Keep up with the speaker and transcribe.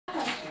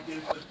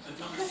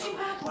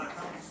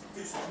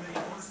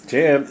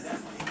Tim.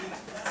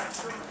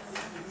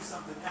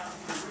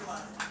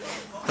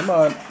 Come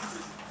on.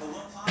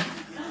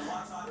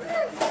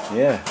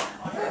 Yeah.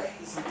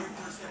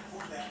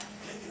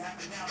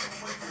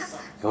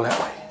 Go that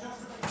way.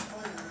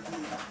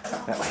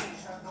 That way.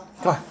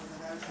 Come on.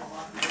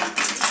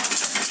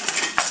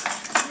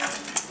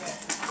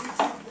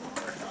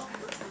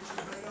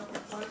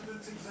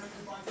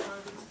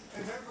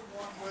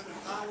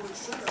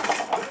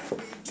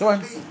 Come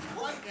on.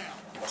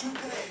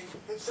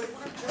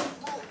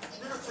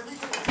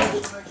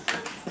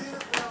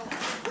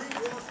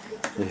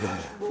 Yeah.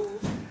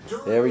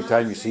 Every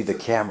time you see the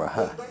camera,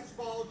 huh?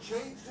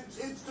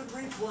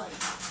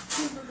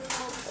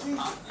 You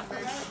have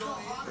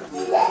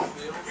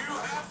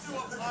to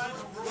apply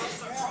the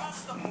rules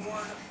across the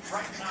board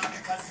right now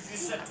because, as you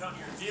said, Tony,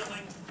 you're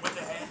dealing with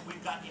the head.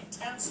 We've got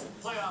intense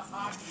playoff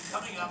hockey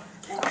coming up.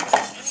 We're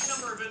reaching any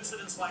number of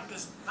incidents like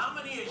this. How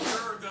many a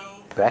year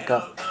ago? Back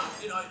up.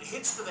 It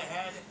hits to the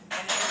head,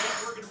 and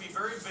yet we're going to be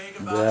very vague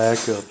about Back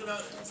it. up. We're going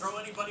to throw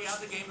anybody out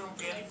of the game. There won't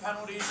be any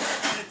penalties.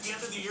 And at the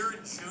end of the year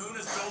in June,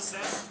 as Bill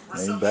said,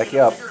 we're Back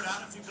going to up. figure it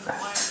out if you can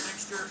apply it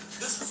next year.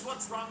 This is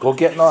what's wrong. Go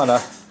getting on, huh?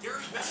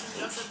 Gary Bettman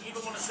doesn't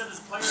even want to send his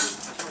players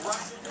to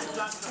Russia. He's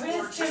got the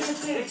board. They can't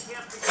figure it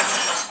out.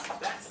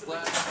 That's the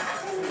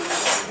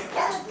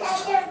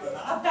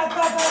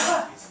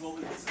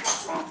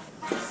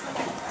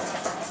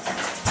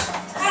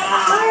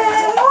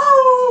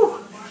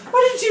Oh,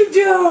 what did you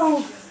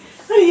do?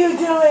 What are you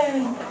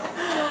doing?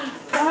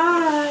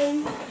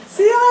 Bye.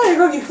 See you later.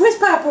 Go get Quiz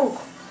Papu.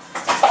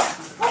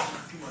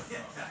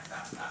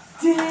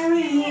 There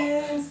he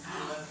is.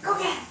 Go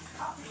get it.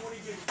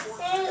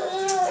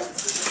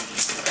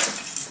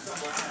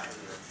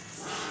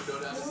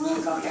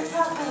 Go get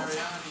Papu.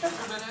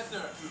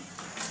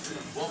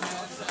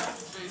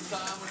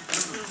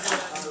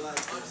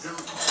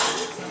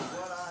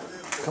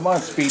 Come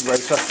on, Speed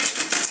Racer.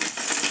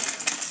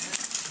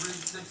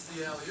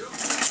 360 alley-oop.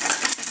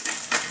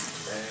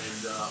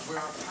 And where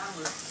our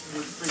panelists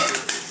would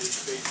figure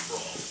is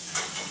baseball.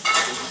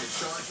 The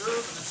Charger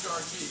and the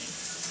Chargee.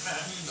 I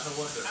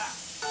wonder.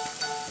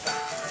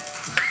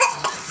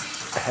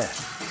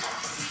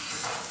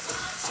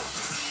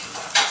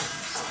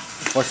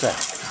 What's that?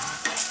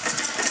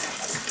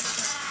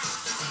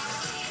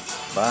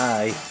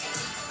 Bye.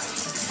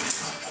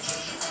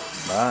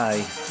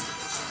 Bye.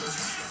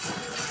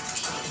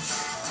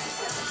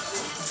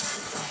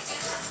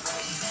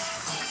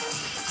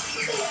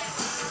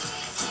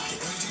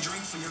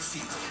 For your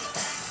feet.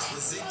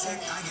 With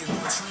ZigTech, I get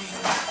more train,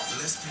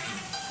 less pain.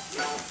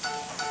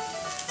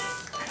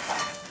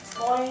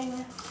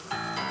 Boing.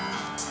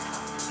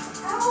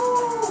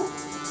 Ow!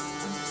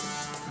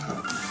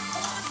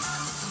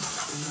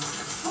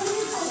 What are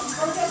you doing?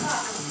 Go get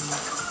Papu.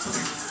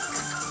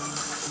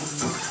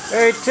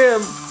 Hey,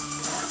 Tim.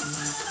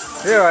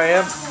 Here I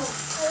am.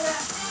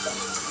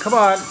 Come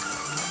on.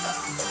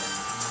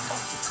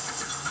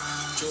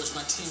 George,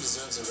 my team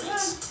deserves a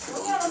raise.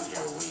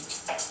 You're weak.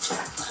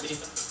 Not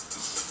even.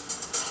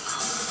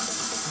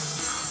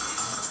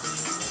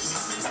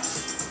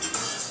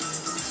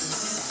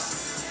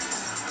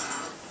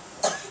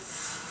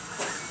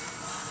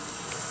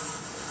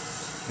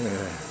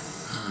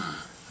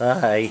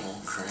 Hi.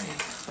 Old grain.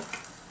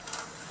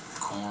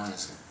 Corn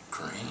is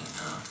green,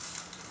 huh?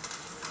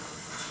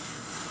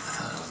 I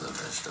thought it was a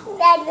vegetable.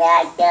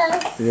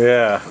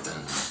 Yeah. But then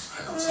I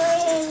also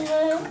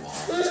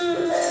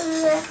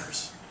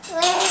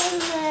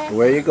take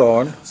Where you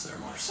going? they're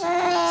more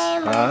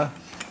serious. Huh?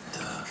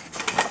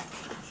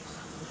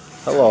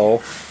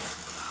 Hello.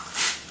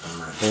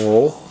 I'm ready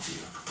Hello. for all of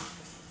you.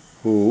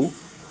 Who? In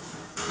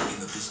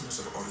the business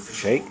of artificial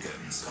Shake.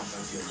 organs, the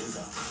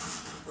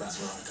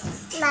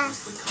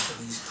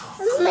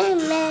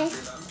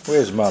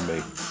Where's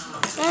Mommy?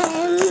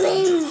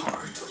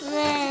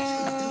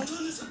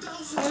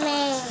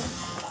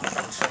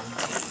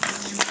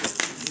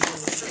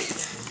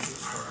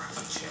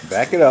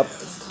 Back it up.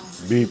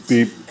 Beep,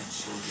 beep.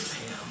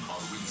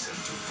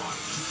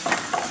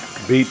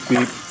 Beep,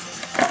 beep.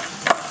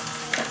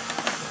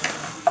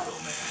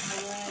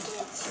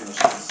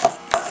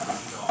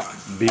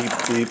 Beep,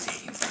 beep.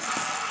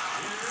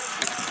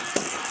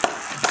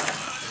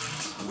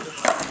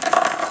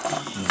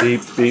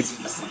 Beep, beep.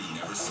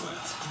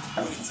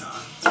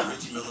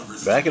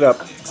 Back it up.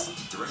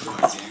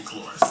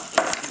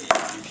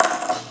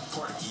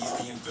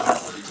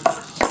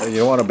 You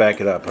don't want to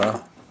back it up, huh?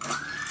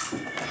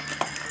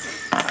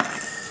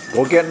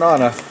 Go get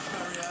Nana.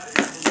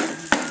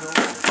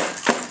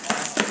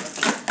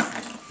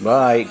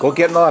 Bye. Go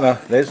get Nana.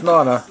 There's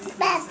Nana.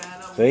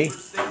 See?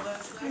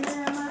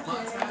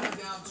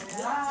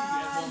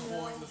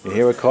 You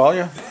hear her call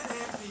you?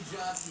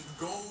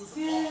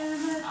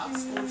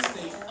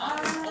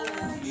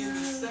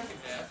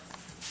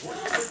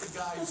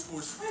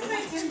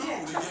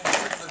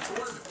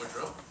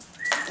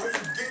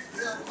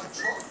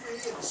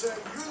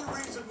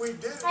 We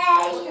did it. It's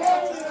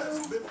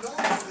been known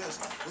for this.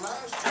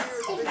 Last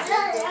year, they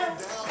came down.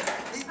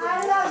 People I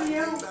love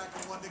you. back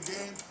and wanted to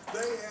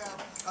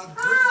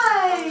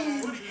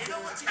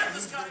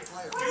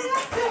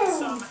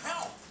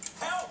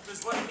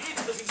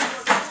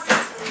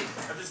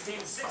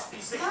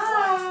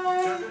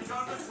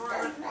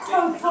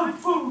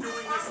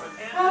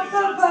Up,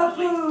 up, up,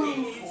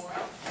 boo.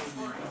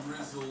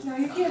 No,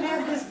 you can't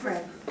have this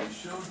bread.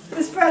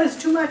 This bread is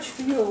too much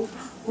for you.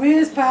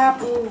 Where's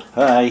Papu?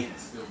 Hi.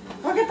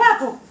 Look at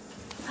Papu.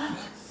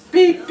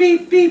 Beep,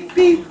 beep, beep,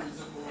 beep.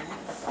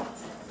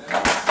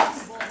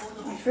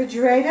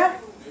 Refrigerator.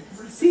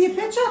 See your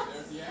picture?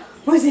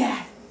 What's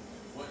that?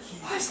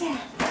 What's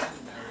that?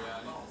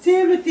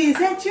 Timothy, is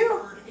that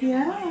you?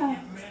 Yeah.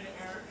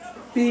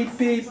 Beep,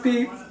 beep,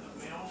 beep.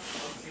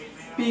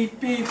 Beep,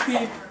 beep,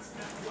 beep.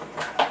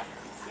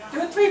 Do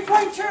a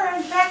 3-point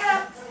turn. Back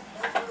up.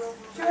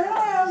 Turn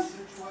around.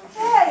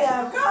 There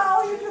you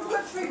go. You do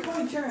good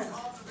 3-point turns.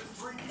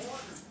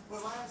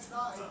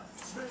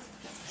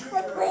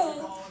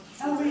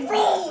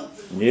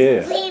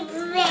 Yeah.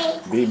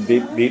 Beep,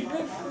 beep, beep.